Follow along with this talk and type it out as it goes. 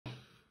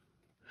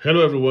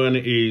Hello everyone,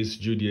 it's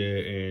Jude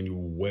here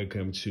and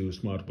welcome to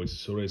Smart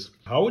Accessories.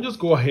 I will just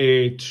go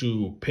ahead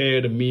to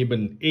pair the Mi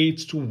Band 8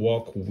 to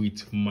work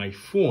with my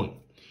phone.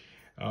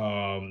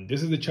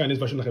 This is the Chinese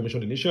version like I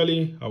mentioned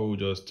initially. I will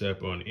just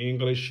tap on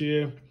English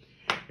here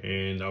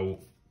and I will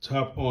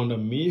tap on the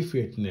Mi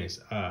Fitness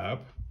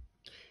app.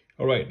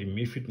 All right, the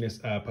Mi Fitness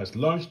app has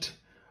launched.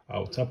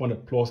 I'll tap on the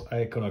plus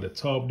icon at the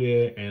top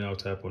there and I'll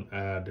tap on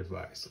Add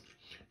Device.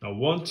 Now,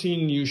 one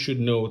thing you should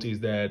note is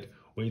that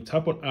when you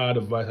tap on Add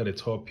Device at the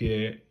top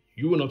here,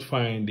 you will not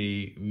find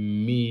the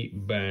Mi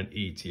Band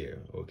 8 here,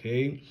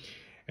 okay?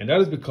 And that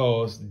is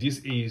because this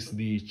is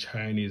the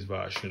Chinese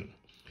version.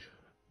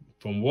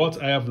 From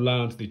what I have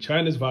learned, the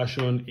Chinese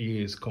version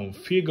is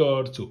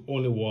configured to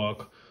only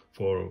work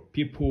for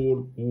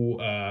people who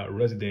are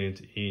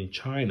resident in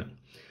China.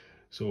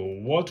 So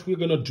what we're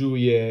gonna do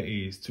here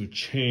is to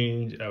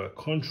change our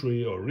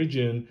country or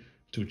region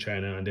to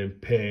China and then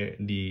pair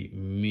the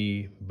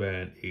Mi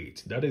Band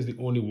 8. That is the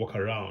only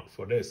workaround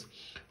for this,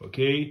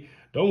 okay?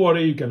 Don't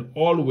worry, you can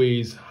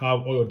always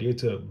have all your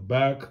data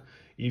back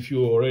if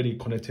you're already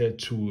connected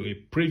to a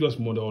previous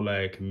model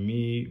like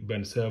Mi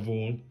Band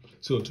 7.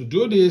 So to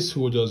do this,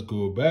 we'll just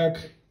go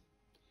back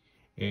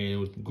and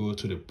we'll go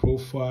to the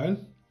profile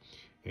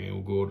and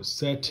we'll go to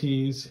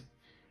settings,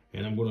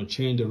 and I'm going to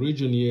change the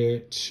region here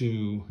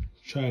to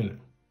China.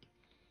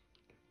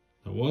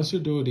 Now, once you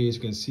do this,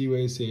 you can see where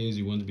it says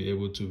you want to be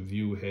able to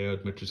view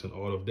health metrics and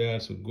all of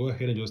that. So go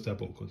ahead and just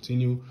tap on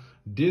continue.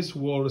 This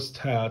will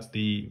start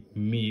the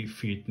Mi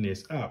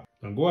Fitness app.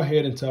 Now go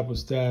ahead and tap on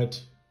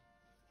start.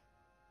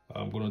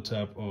 I'm going to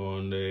tap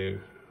on the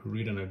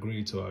read and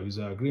agree to our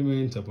user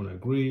agreement. Tap on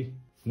agree.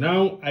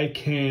 Now I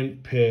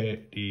can pair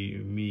the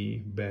Mi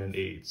Band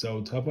 8. So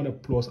I'll tap on the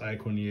plus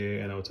icon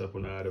here and I'll tap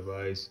on Add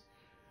Device.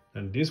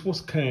 And this was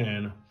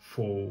scanned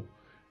for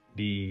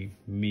the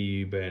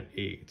Mi Band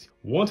 8.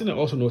 One thing I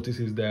also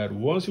noticed is that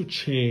once you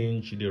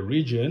change the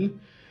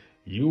region,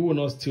 you will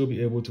not still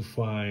be able to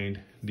find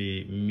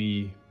the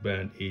Mi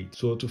Band 8.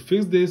 So to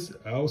fix this,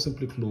 I'll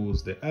simply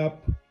close the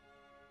app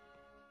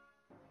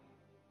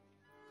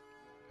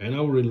and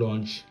I'll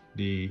relaunch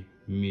the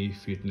Mi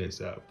Fitness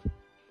app.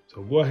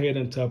 So go ahead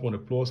and tap on the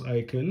plus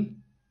icon,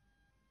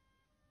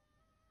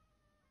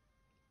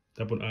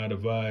 tap on Add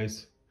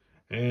Device,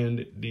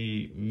 and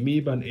the Mi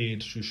Band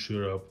 8 should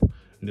show up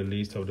in the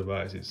list of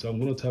devices. So I'm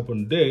going to tap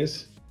on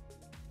this.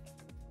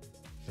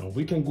 Now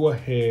we can go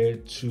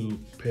ahead to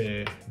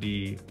pair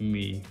the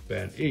Mi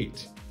Band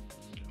 8.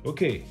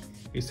 Okay,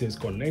 it says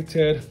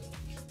connected.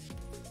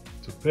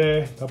 To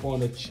pair, tap on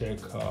the check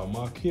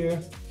mark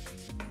here.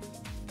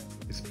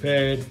 It's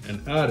paired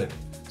and added.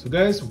 So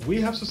guys,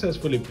 we have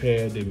successfully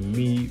paired the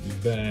Mi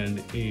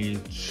Band 8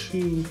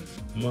 to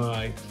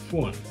my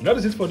phone. And that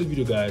is it for this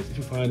video, guys. If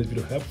you find this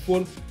video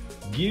helpful,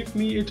 give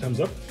me a thumbs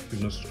up. If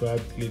you're not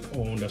subscribed, click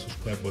on that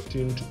subscribe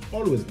button to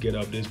always get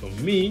updates from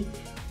me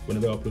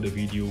whenever I upload a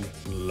video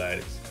like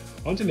this.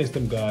 Until next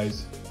time,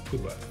 guys,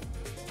 goodbye.